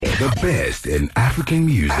The best in African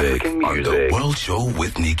music on The World Show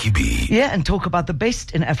with Nicky B. Yeah, and talk about the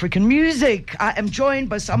best in African music. I am joined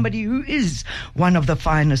by somebody who is one of the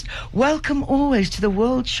finest. Welcome always to The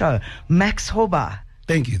World Show, Max Hoba.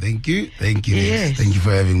 Thank you. Yes. Thank you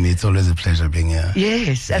for having me. It's always a pleasure being here.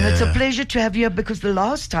 Yes, and it's a pleasure to have you here because the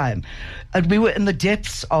last time we were in the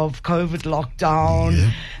depths of COVID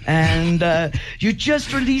lockdown, and you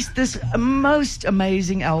just released this most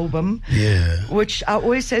amazing album, which I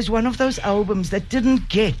always say is one of those albums that didn't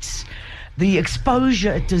get the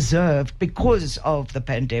exposure it deserved because of the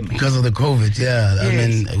pandemic. Because of the COVID, Yes.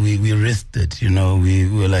 I mean, we risked it, we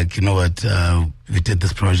were like, you know what, we did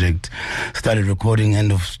this project, started recording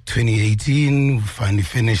end of 2018, finally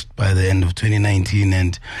finished by the end of 2019,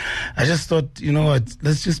 and I just thought, you know what,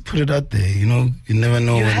 let's just put it out there, you never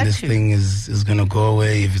know when this thing is going to go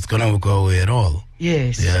away, if it's going to go away at all.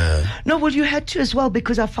 Yes. Yeah. No, well, you had to as well,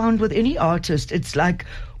 because I found with any artist, it's like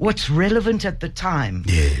what's relevant at the time.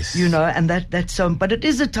 Yes. And that's so, but it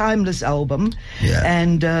is a timeless album. Yeah.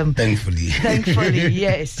 And thankfully.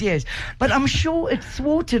 yes. But I'm sure it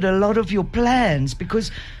thwarted a lot of your plans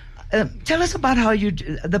because. Tell us about how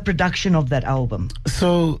the production of that album.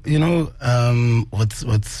 So,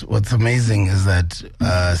 what's amazing is that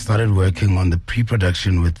I started working on the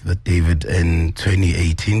pre-production with David in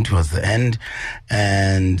 2018 towards the end,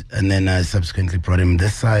 and then I subsequently brought him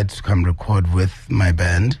this side to come record with my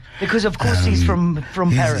band. Because of course he's from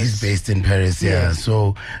Paris. He's based in Paris, yeah.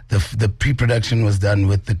 So the pre-production was done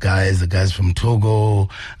with the guys from Togo,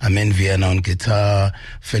 Amen Vienna on guitar,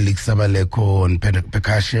 Felix Sabaleko on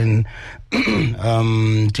percussion,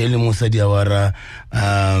 Jaylee Musa Diawara,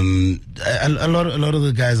 a lot of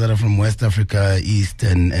the guys that are from West Africa, East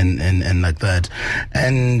and like that,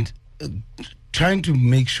 and trying to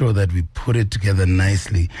make sure that we put it together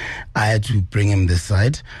nicely. I had to bring him this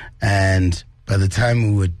side, and by the time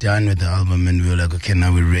we were done with the album and we were like, okay,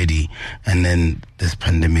 now we're ready, and then this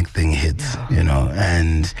pandemic thing hits,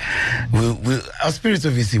 and our spirits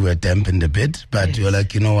obviously were dampened a bit, but we were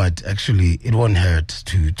like, you know what, actually it won't hurt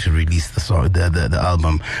to release the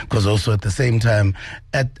album, because also at the same time,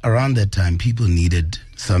 around that time, people needed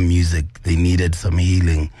some music, they needed some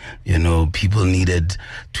healing, people needed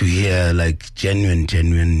to hear like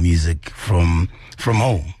genuine music from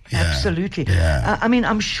home. Yeah. Absolutely. Yeah. I mean,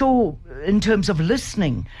 I'm sure in terms of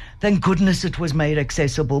listening, thank goodness it was made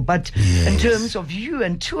accessible. But in terms of you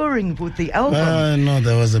and touring with the album... no,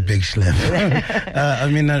 that was a big schlep. I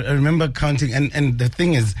remember counting, and the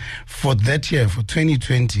thing is, for that year, for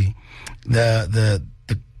 2020, the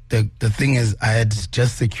thing is, I had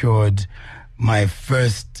just secured my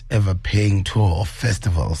first ever paying tour of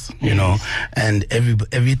festivals, and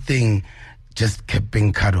everything just kept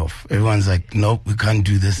being cut off. Everyone's like, nope, we can't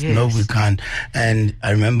do this. Yes. Nope, we can't. And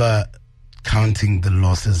I remember counting the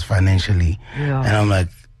losses financially. Yeah. And I'm like,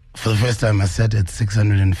 for the first time, I sat at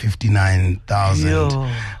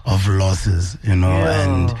 659,000 of losses,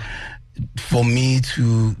 and for me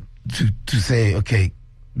to say, okay,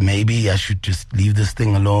 maybe I should just leave this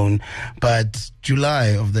thing alone. But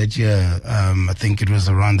July of that year, I think it was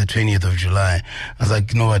around the 20th of July, I was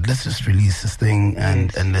like, you know what, let's just release this thing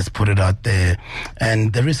and let's put it out there.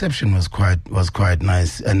 And the reception was quite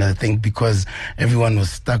nice. And I think because everyone was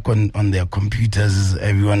stuck on their computers,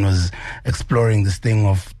 everyone was exploring this thing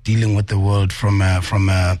of dealing with the world from a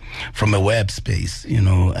web space,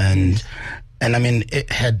 and I mean, it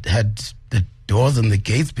had the doors and the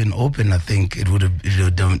gates been open, I think it would have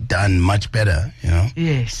done much better,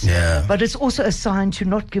 Yes. Yeah. But it's also a sign to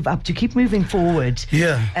not give up, to keep moving forward.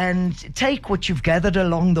 Yeah. And take what you've gathered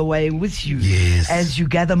along the way with you. Yes. As you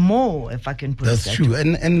gather more, if I can put it that way. That's true.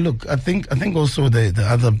 And look, I think also the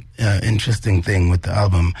other interesting thing with the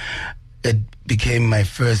album, it became my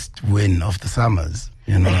first win of the summers.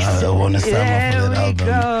 I won a summer for that album.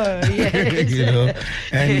 Yes.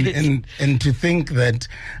 And to think that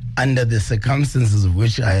under the circumstances of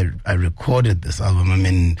which I recorded this album, I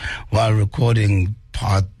mean, while recording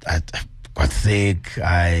part, I got sick.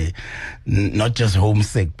 Not just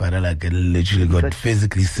homesick, but I literally got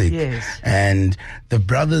physically sick. Yes. And the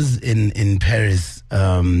brothers in Paris,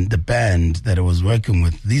 the band that I was working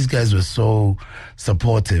with, these guys were so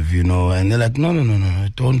supportive, and they're like, no,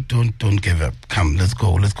 don't give up. Come, let's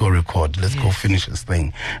go record. Let's go finish this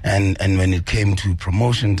thing. And when it came to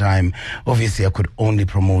promotion time, obviously I could only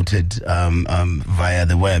promote it via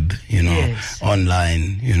the web,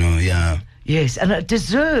 online, Yes, and it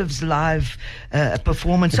deserves live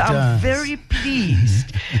performance. So I'm very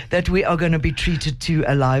pleased that we are going to be treated to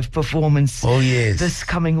a live performance. Oh yes, this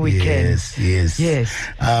coming weekend. Yes.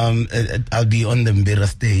 I'll be on the Mbira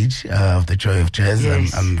stage of the Joy of Jazz.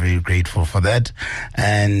 Yes. I'm very grateful for that,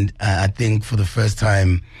 and I think for the first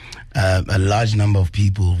time, a large number of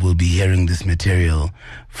people will be hearing this material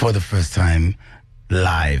for the first time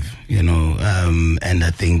live, and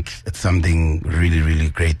I think it's something really, really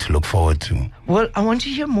great to look forward to. Well, I want to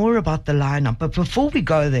hear more about the lineup, but before we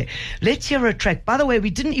go there, let's hear a track. By the way, we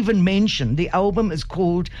didn't even mention the album is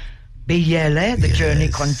called Beyele, The Journey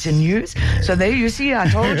Continues. Yes. So there you see, I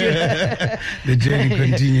told you. The journey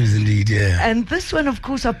continues indeed, yeah. And this one, of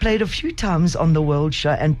course, I played a few times on the World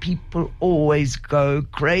Show, and people always go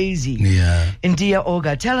crazy. Yeah. Ndia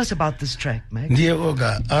Oga, tell us about this track, Max. Ndia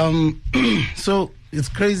Oga. So it's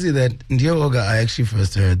crazy that Ndia Oga, I actually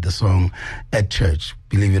first heard the song at church.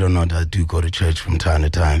 Believe it or not, I do go to church from time to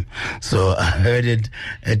time. So I heard it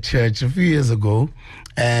at church a few years ago.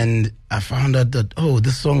 And I found out that,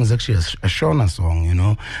 this song is actually a Shona song,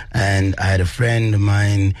 And I had a friend of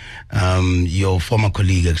mine, your former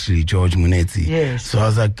colleague, actually, George Munetsi. Yes. So I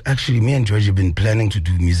was like, actually, me and George have been planning to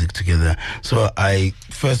do music together. So I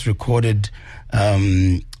first recorded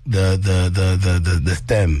the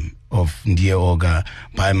stem of Ndia Oga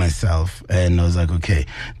by myself, and I was like, okay,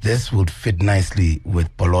 this would fit nicely with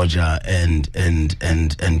Poloja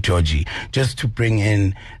and Georgie, just to bring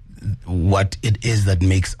in what it is that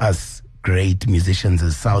makes us great musicians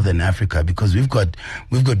as Southern Africa, because we've got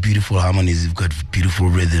beautiful harmonies, we've got beautiful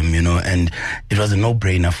rhythm, and it was a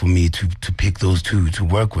no-brainer for me to pick those two to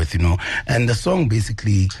work with, and the song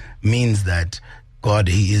basically means that God,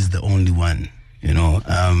 He is the only one.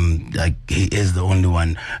 Like He is the only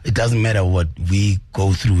one. It doesn't matter what we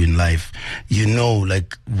go through in life,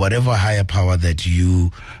 like whatever higher power that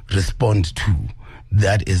you respond to,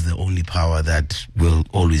 that is the only power that will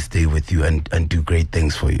always stay with you and do great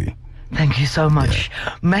things for you. Thank you so much.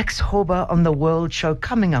 Yeah. Max Hoba on the World Show.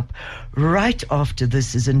 Coming up right after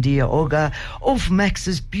this is Ndia Oga of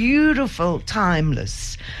Max's beautiful,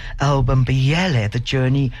 timeless album, Beyele, The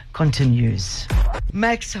Journey Continues.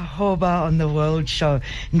 Max Hoba on the World Show.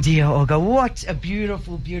 Ndia Oga, what a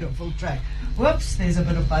beautiful, beautiful track. Whoops, there's a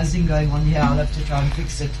bit of buzzing going on here. I'll have to try and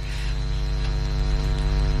fix it.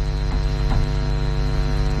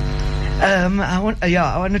 I want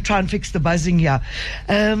to try and fix the buzzing here.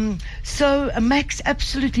 So Max,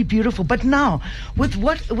 absolutely beautiful. But now,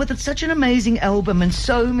 with such an amazing album and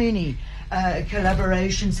so many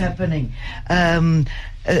collaborations happening,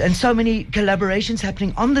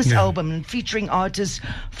 on this album and featuring artists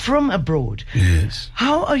from abroad. Yes.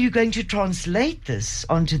 How are you going to translate this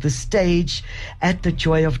onto the stage at the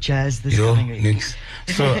Joy of Jazz this coming week?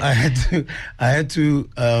 So I had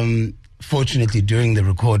to. Fortunately, during the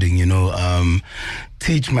recording,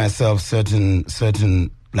 teach myself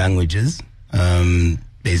certain languages,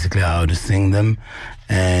 basically how to sing them.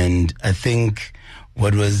 And I think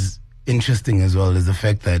what was interesting as well is the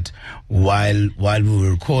fact that while we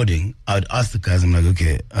were recording, I would ask the guys, I'm like,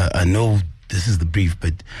 okay, I know this is the brief,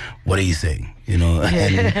 but what are you saying?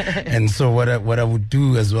 And so what I would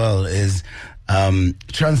do as well is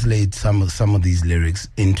translate some of these lyrics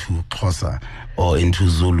into Xhosa or into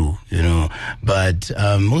Zulu, but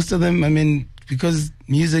most of them, I mean, because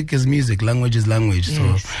music is music, language is language,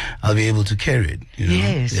 yes. So I'll be able to carry it.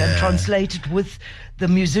 Yes, and translate it with the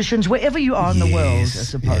musicians wherever you are in the world, I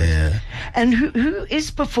suppose. Yeah. And who is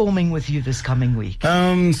performing with you this coming week?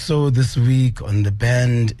 So this week on the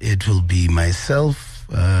band, it will be myself,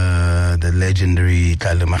 the legendary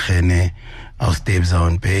Kale Machene, our Stebs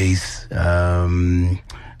on bass.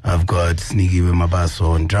 I've got Nicky Mabaso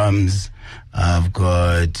on drums. I've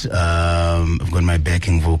got my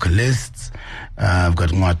backing vocalists. I've got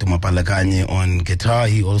Ngwatu Mapalakanye on guitar.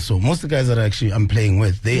 He also, most of the guys that I'm playing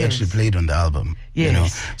with, they actually played on the album.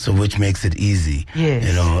 Yes. So which makes it easy.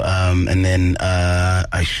 Yes. And then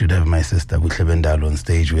I should have my sister Witlebendalo on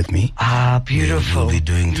stage with me. Ah, beautiful. We'll be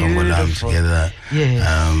doing Tongolam together.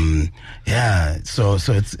 Yes. So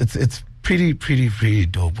it's pretty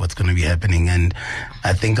dope what's going to be happening, and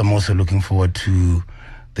I think I'm also looking forward to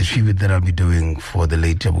the tribute that I'll be doing for the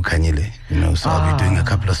late Jabu Kanyile, so I'll be doing a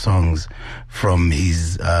couple of songs from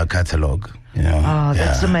his catalog.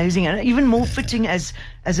 That's amazing, and even more fitting as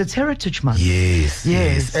its Heritage Month. Yes.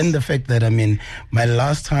 And the fact that, I mean, my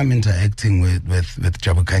last time interacting with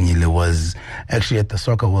Jabu Kanyile was actually at the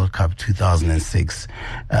Soccer World Cup 2006,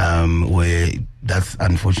 where that's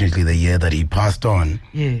unfortunately the year that he passed on.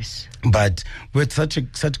 Yes. But with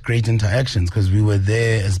such great interactions, because we were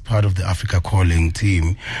there as part of the Africa Calling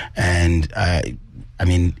team, and I I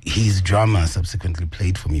mean, his drummer subsequently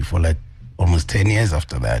played for me for like almost 10 years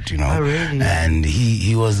after that, you know. Oh, really? And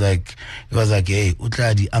he was like, hey,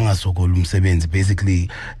 utladi angasokol umsebenzi. Basically,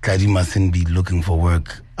 Tladi mustn't be looking for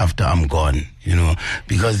work after I'm gone, you know,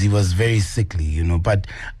 because he was very sickly, you know. But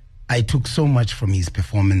I took so much from his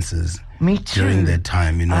performances. Me too. During that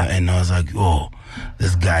time, you know, and I was like, oh,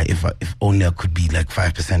 this guy, if only I could be like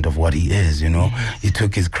 5% of what he is, you know. He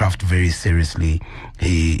took his craft very seriously.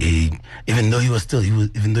 He even though he was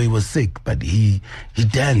sick, but he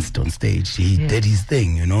danced on stage. He did his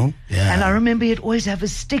thing, you know. Yeah. And I remember he'd always have a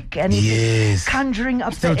stick, and he'd be conjuring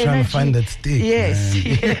up still the trying energy. to find that stick. Yes.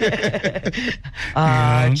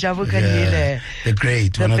 Jabu Kanyile. The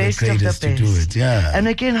great, one of the greatest to do it. Yeah. And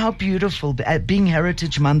again, how beautiful, being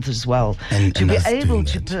Heritage Month as well, to be able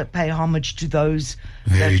to pay homage to those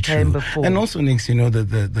that came before. And also, Nix, you know,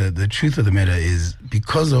 the truth of the matter is,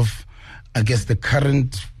 because of, I guess, the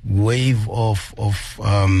current wave of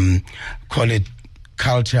call it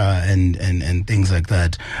culture and things like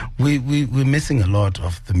that, we're missing a lot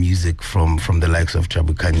of the music from the likes of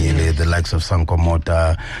Jabu Kanyile, the likes of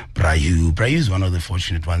Sankomota, Brayu. Brayu is one of the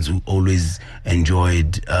fortunate ones who always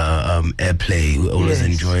enjoyed airplay, who always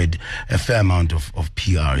enjoyed a fair amount of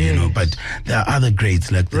PR, you know. But there are other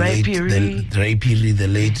greats like the late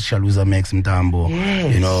Shaluza Max Mtambo,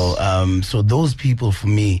 you know. So those people for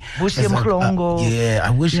me, I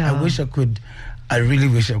really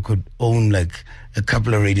wish I could own like a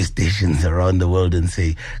couple of radio stations around the world and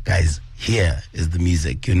say, guys, here is the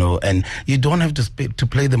music, you know, and you don't have to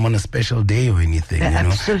play them on a special day or anything, you know.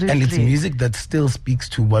 Absolutely. And it's music that still speaks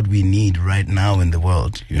to what we need right now in the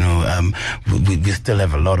world, you know. We still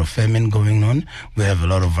have a lot of famine going on. We have a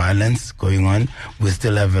lot of violence going on. We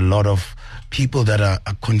still have a lot of people that are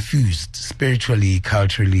confused spiritually,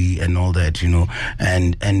 culturally, and all that, you know,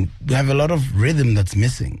 and we have a lot of rhythm that's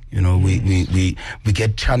missing, you know. We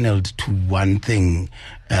get channeled to one thing.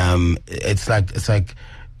 It's like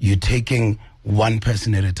you're taking one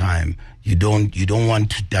person at a time. You don't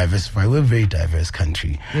want to diversify. We're a very diverse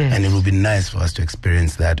country, and it would be nice for us to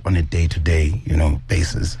experience that on a day-to-day, you know,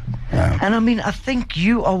 basis. And I mean, I think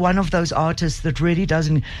you are one of those artists that really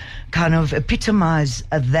doesn't kind of epitomize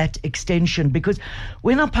that extension, because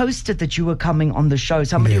when I posted that you were coming on the show,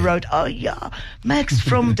 somebody wrote, "Oh yeah, Max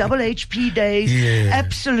from Double HP days."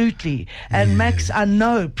 Absolutely. And Max, I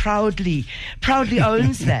know, proudly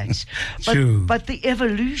owns that. But the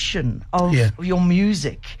evolution of your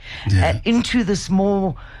music into this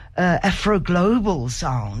more Afro-global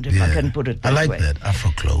sound, if I can put it that way. I like that,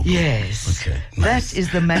 Afro-global. Yes. Okay, nice. That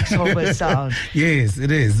is the Max Hoba sound. Yes,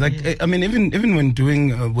 it is. Like, I mean, even when we're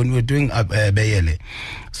doing Bayele,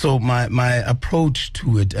 so my approach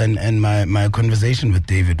to it and my conversation with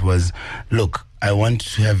David was, look, I want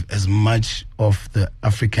to have as much of the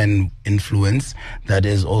African influence that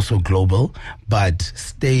is also global, but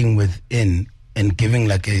staying within and giving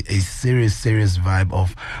like a serious vibe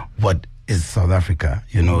of what is South Africa,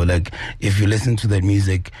 you know. Like, if you listen to that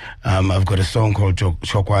music, I've got a song called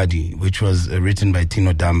Chokwadi, which was written by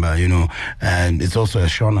Tino Damba, you know, and it's also a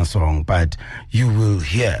Shona song, but you will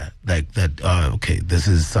hear like that, okay, this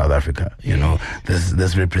is South Africa, you know,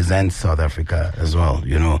 this represents South Africa as well,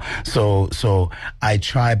 you know. So I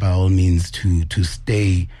try by all means to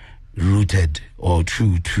stay rooted or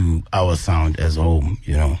true to our sound as home,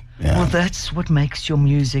 you know. Yeah. Well, that's what makes your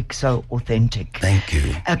music so authentic. Thank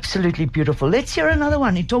you. Absolutely beautiful. Let's hear another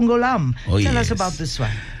one, Itongolam. Tell us about this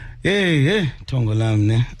one. Yeah, Tongolam.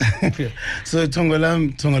 Ne? So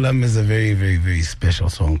Tongolam is a very, very, very special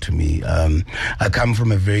song to me. I come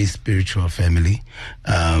from a very spiritual family,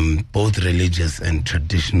 both religious and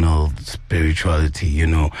traditional spirituality, you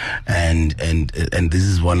know, and this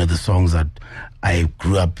is one of the songs that I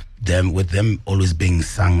grew up with them always being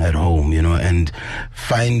sung at home, you know, and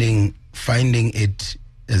finding it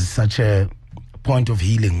as such a point of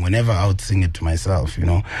healing whenever I would sing it to myself, you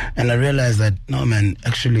know. And I realized that, no, man,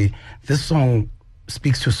 actually this song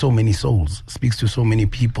speaks to so many souls, speaks to so many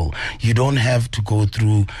people. You don't have to go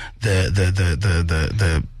through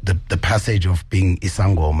the passage of being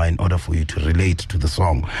Isangoma in order for you to relate to the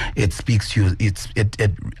song. It speaks to you. It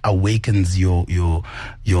awakens your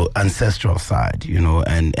ancestral side, you know.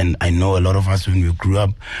 And I know a lot of us, when we grew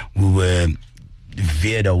up, we were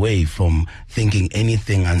veered away from thinking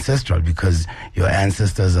anything ancestral because your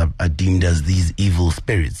ancestors are deemed as these evil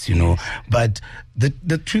spirits, you know. But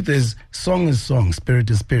the truth is song, spirit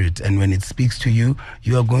is spirit, and when it speaks to you,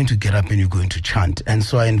 you are going to get up and you're going to chant. And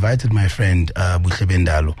so I invited my friend Buhle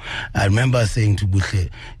Bendalo. I remember saying to Buhle,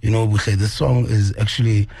 you know, Buhle, this song is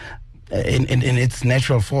actually in its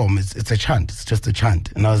natural form, it's a chant. It's just a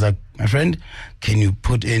chant. And I was like, my friend, can you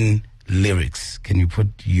put in lyrics? Can you put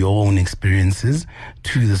your own experiences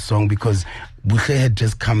to the song? Because Buhle had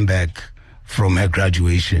just come back from her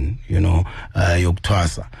graduation,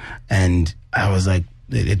 Yoktwasa, and I was like,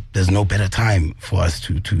 there's no better time for us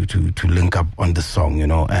to link up on the song,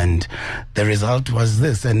 and the result was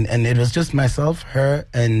this, and it was just myself, her,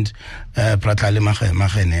 and Pratlale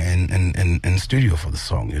Machene in studio for the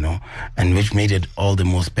song, and which made it all the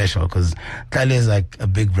more special, because Tlale is like a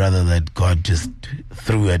big brother that God just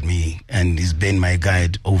threw at me, and he's been my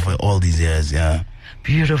guide over all these years.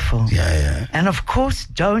 Beautiful. Yeah. And of course,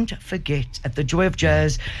 don't forget, at the Joy of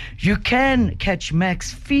Jazz, you can catch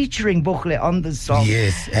Max featuring Buhle on the song.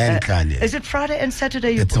 Yes, and Kanye. Is it Friday and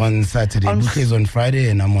Saturday? It's on Saturday. Buhle is on Friday,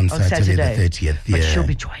 and I'm on Saturday the 30th. Yeah. But she'll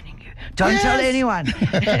be joining you. Don't tell anyone.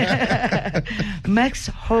 Max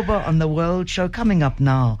Hoba on the World Show coming up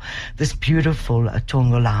now. This beautiful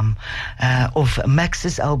Tongolam of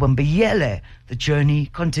Max's album Biyele. The journey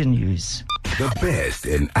continues. The best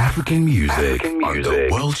in African music, on the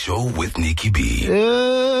World Show with Nicky B.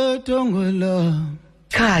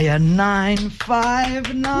 Kaya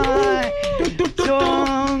 959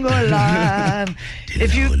 Tongolam.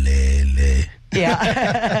 If you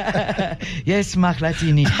yeah. Yes,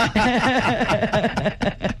 Maklatini.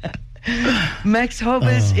 Max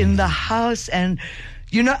Hoba's in the house, and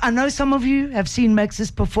I know some of you have seen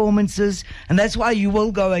Max's performances, and that's why you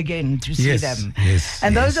will go again to see them. Yes.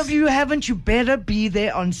 And those of you who haven't, you better be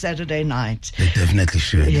there on Saturday night. They definitely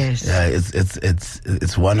should. Yes.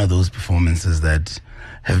 It's one of those performances that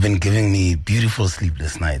have been giving me beautiful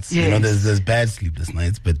sleepless nights. Yes. There's bad sleepless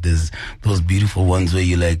nights, but there's those beautiful ones where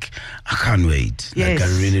you're like, I can't wait. Yes. Like,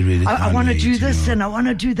 I really, really can't wait. I want to do this and I want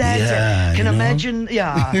to do that. Yeah, can imagine,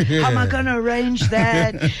 How am I going to arrange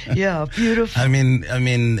that? Yeah, beautiful. I mean,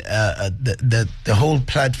 the whole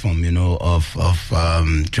platform, of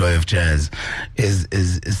Joy of Jazz is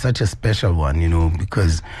such a special one,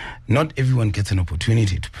 because not everyone gets an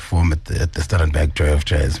opportunity to perform at the Standard Joy of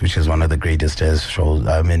Jazz, which is one of the greatest jazz shows,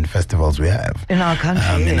 festivals we have in our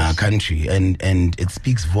country. In our country, and it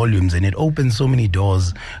speaks volumes, and it opens so many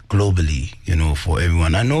doors globally, for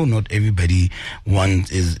everyone. I know not everybody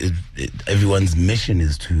everyone's mission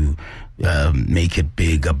is to make it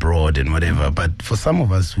big abroad and whatever, but for some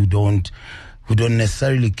of us who don't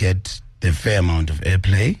necessarily get the fair amount of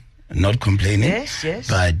airplay. Not complaining, yes.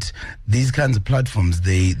 But these kinds of platforms,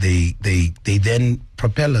 they then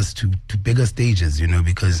propel us to bigger stages,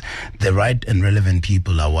 because the right and relevant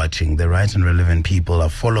people are watching, the right and relevant people are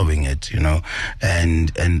following it,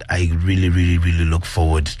 and I really, really, really look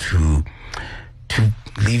forward to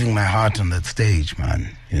leaving my heart on that stage, man.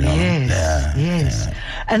 Yes. Yeah.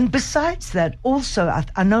 And besides that, also,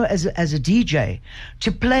 I know as a DJ,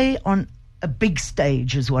 to play on a big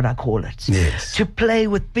stage is what I call it. Yes. To play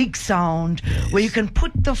with big sound, yes. Where you can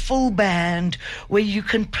put the full band, where you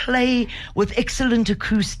can play with excellent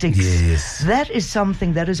acoustics. Yes. That is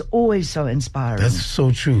something that is always so inspiring. That's so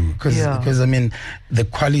true. Because the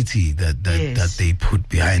quality that they put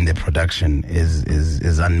behind the production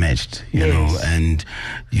is unmatched, you know, and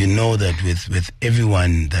you know that with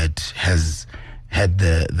everyone that has had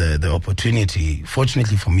the opportunity.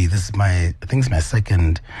 Fortunately for me, this is I think it's my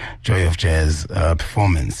second Joy of Jazz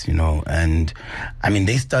performance, you know, and I mean,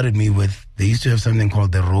 they started me with, they used to have something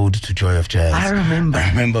called the Road to Joy of Jazz. I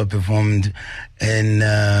remember I performed in,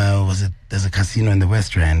 there's a casino in the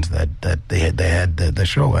West Rand that they had the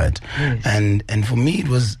show at. Yes. And for me, it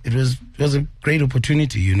was a great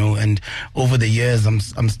opportunity, you know, and over the years, I'm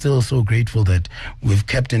still so grateful that we've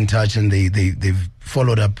kept in touch, and they've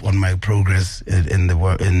followed up on my progress in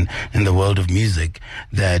the world of music,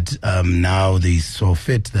 that now they saw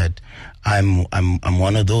fit that I'm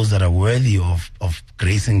one of those that are worthy of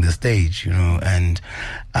gracing the stage, you know, and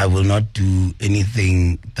I will not do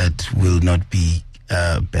anything that will not be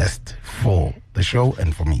best for the show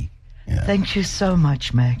and for me. Yeah. Thank you so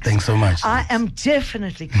much, Max. Thanks so much. I am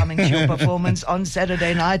definitely coming to your performance on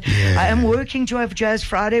Saturday night. Yeah. I am working Joy of Jazz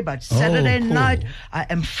Friday, but Saturday cool. night I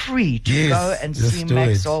am free to go and see do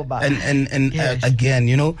Max it. Hoba. And Yes. again,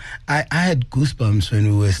 you know, I had goosebumps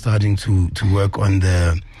when we were starting to work on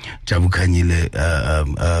the Jabu Kanyile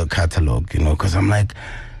catalog, you know, because I'm like,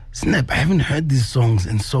 snap, I haven't heard these songs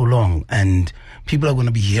in so long, and people are going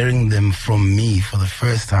to be hearing them from me for the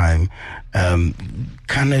first time,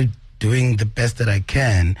 kind of doing the best that I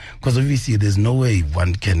can, because obviously there's no way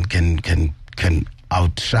one can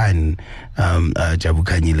outshine Jabu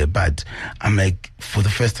Kanyile, but I'm like, for the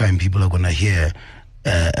first time, people are going to hear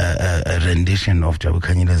a rendition of Jabu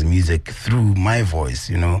Kanyile's music through my voice,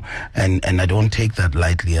 you know, and I don't take that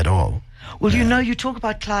lightly at all. Well, you know, you talk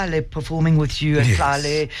about Tlale performing with you and Yes.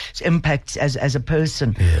 Tlale's impact as a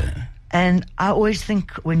person. Yeah. And I always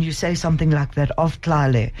think when you say something like that of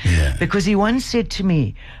Tlale, because he once said to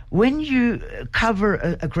me, when you cover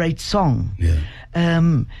a great song,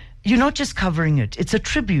 you're not just covering it. It's a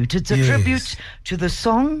tribute. It's a tribute to the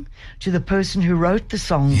song, to the person who wrote the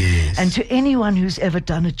song, and to anyone who's ever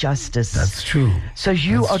done it justice. That's true. So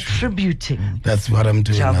you are tributing. That's what I'm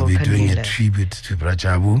doing. I'll be doing a tribute to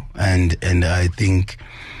Brajabu, and I think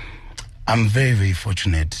I'm very, very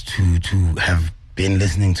fortunate to have been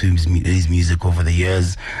listening to his music over the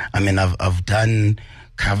years. I mean, I've done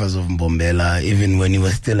covers of Mbombela even when he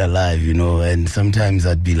was still alive, you know, and sometimes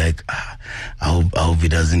I'd be like, I hope he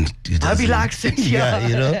doesn't I'll be like it, you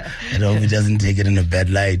know, I hope he doesn't take it in a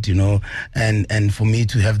bad light, you know, and for me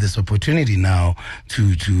to have this opportunity now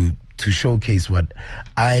to showcase what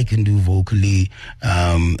I can do vocally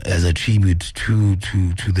as a tribute to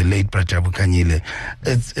the late Brajabu Kanyile,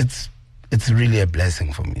 it's really a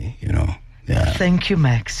blessing for me, you know. Yeah. Thank you,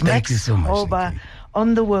 Max. Thank you so much, Hoba, Nicky.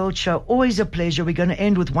 On the World Show. Always a pleasure. We're going to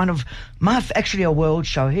end with one of actually a World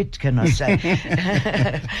Show hit, can I say?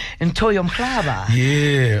 Ntoyo Mhlaba.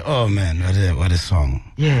 Yeah. Oh, man. What a song.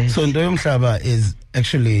 Yes. So Ntoyo Mhlaba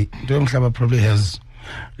Ntoyo Mhlaba probably has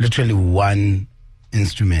literally one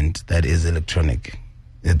instrument that is electronic.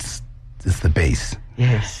 It's the bass.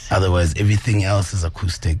 Yes. Otherwise, everything else is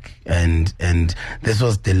acoustic, and this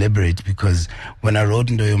was deliberate because when I wrote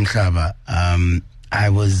Ntoyo Mhlaba, I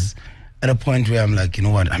was at a point where I'm like, you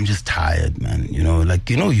know what, I'm just tired, man. You know, like,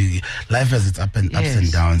 you know, life has its ups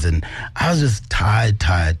and downs, and I was just tired.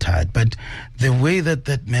 But the way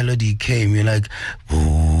that melody came, you're like,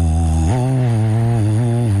 ooh,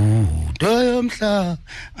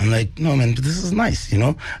 I'm like, no, man, but this is nice, you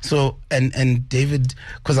know. So and David,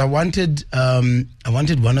 because I wanted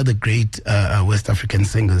one of the great West African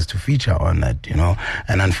singers to feature on that, you know,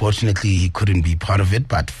 and unfortunately he couldn't be part of it.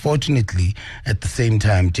 But fortunately, at the same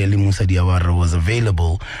time, Jelly Musa Diawara was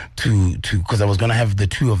available to because I was gonna have the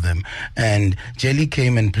two of them, and Jelly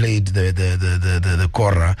came and played the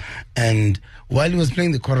kora, and while he was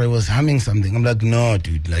playing the kora, he was humming something. I'm like, no,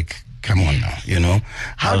 dude, like, come on now, you know.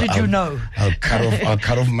 How did you know? I'll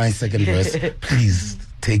cut off my second verse. Please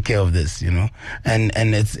take care of this, you know. And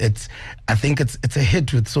it's I think it's a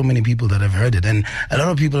hit with so many people that have heard it, and a lot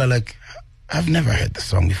of people are like, I've never heard this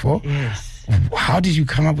song before. Yes. How did you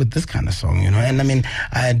come up with this kind of song, you know? And I mean,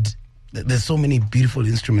 there's so many beautiful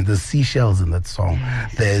instruments. There's seashells in that song.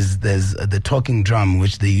 There's the talking drum,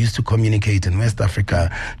 which they used to communicate in West Africa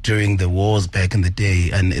during the wars back in the day,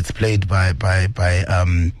 and it's played by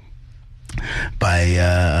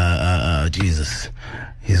Jesus.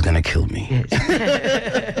 He's gonna kill me. Yes.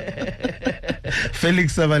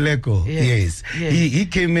 Felix Sabaleko. Yes. He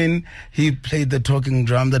came in, he played the talking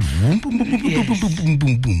drum that boom, boom, boom, boom, boom, boom, boom, boom,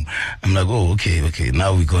 boom, boom. I'm like, oh, okay,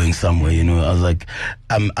 now we're going somewhere, you know. I was like,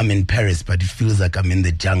 I'm in Paris, but it feels like I'm in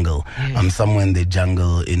the jungle. I'm somewhere in the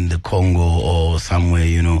jungle in the Congo or somewhere,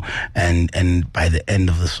 you know. And by the end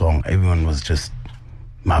of the song, everyone was just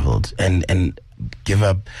marveled. And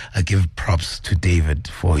I give props to David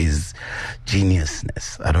for his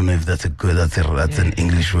geniusness. I don't know if that's an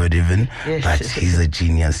English word even, but he's a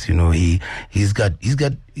genius. You know, he's got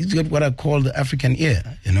what I call the African ear.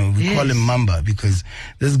 You know, we call him Mamba because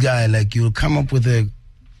this guy, like, you'll come up with a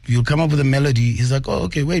melody. He's like, oh,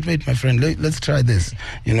 okay, wait, my friend, let's try this.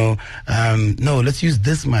 You know, no, let's use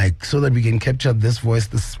this mic so that we can capture this voice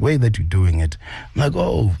this way that you're doing it. I'm like,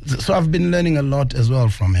 oh, so I've been learning a lot as well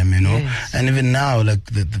from him, you know. And even now, like,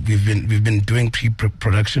 we've been doing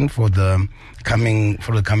pre-production for the coming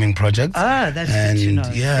project. That's good to know.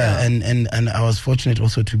 And I was fortunate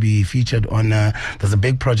also to be featured on. There's a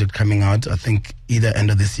big project coming out. I think either end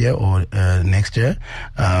of this year or next year.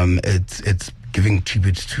 It's giving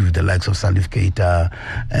tribute to the likes of Salif Keita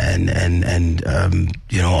and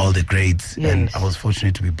you know, all the greats. And I was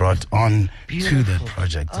fortunate to be brought on to that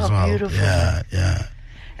project as well. Beautiful. Yeah.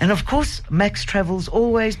 And of course, Max travels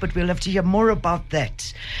always, but we'll have to hear more about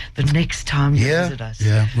that the next time you visit us.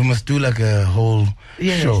 Yeah, we must do like a whole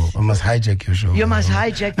show. I must hijack your show. You must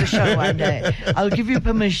hijack the show one day. I'll give you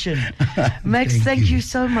permission. Max, thank you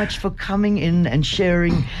so much for coming in and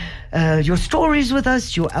sharing your stories with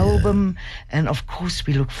us, your album, and of course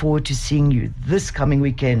we look forward to seeing you this coming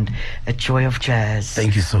weekend at Joy of Jazz.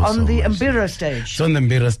 Thank you so much. On the Mbira stage. It's on the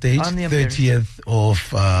Mbira stage, 30th of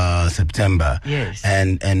September. Yes.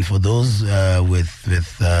 And for those with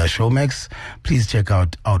Showmax, please check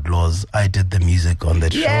out Outlaws. I did the music on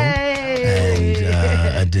that show. And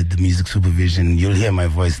I did the music supervision. You'll hear my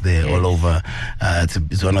voice there all over.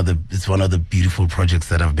 It's one of the beautiful projects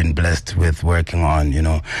that I've been blessed with working on, you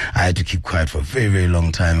know. I had to keep quiet for a very, very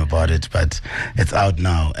long time about it, but it's out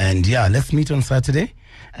now. And yeah, let's meet on Saturday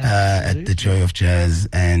at the Joy of Jazz,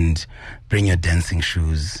 and bring your dancing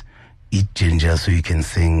shoes. Eat ginger so you can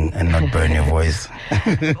sing and not burn your voice.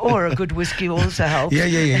 Or a good whiskey also helps.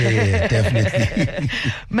 Yeah, definitely.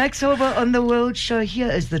 Max Hoba on the World Show.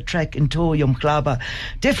 Here is the track Into Yomklaba.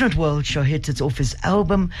 Definite World Show hit. It's off his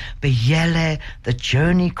album, Beyele, The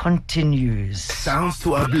Journey Continues. Sounds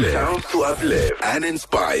to uplift and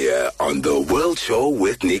inspire on the World Show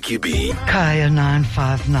with Nicky B. Kaya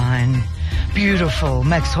 959. Beautiful.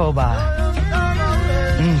 Max Hoba.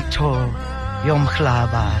 Into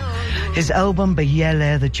Yomklaba. His album,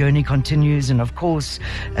 Beyele, The Journey Continues. And of course,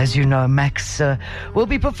 as you know, Max will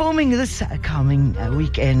be performing this coming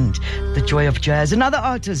weekend, The Joy of Jazz. Another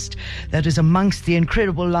artist that is amongst the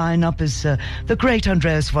incredible lineup is the great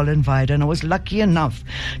Andreas Vollenweider. And I was lucky enough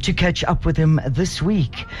to catch up with him this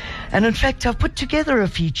week. And in fact, I've put together a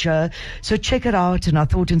feature, so check it out. And I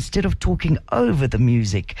thought instead of talking over the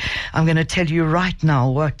music, I'm going to tell you right now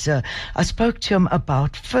what I spoke to him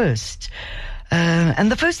about first. And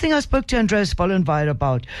the first thing I spoke to Andreas Vollenweider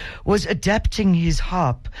about was adapting his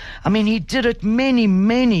harp. I mean, he did it many,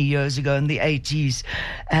 many years ago in the 80s.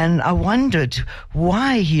 And I wondered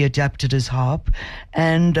why he adapted his harp,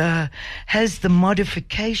 and has the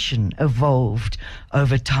modification evolved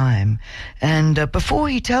over time? And before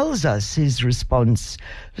he tells us his response,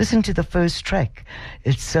 listen to the first track.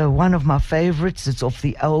 It's one of my favorites. It's off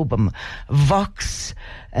the album Vox.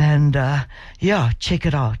 And check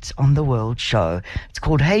it out on the World Show. It's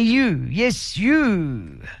called Hey You. Yes,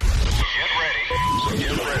 you.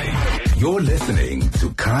 Get ready. You're listening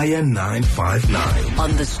to Kaya 959.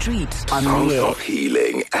 On the streets, on Sounds the air. of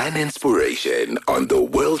healing and inspiration on the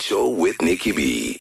World Show with Nicky B.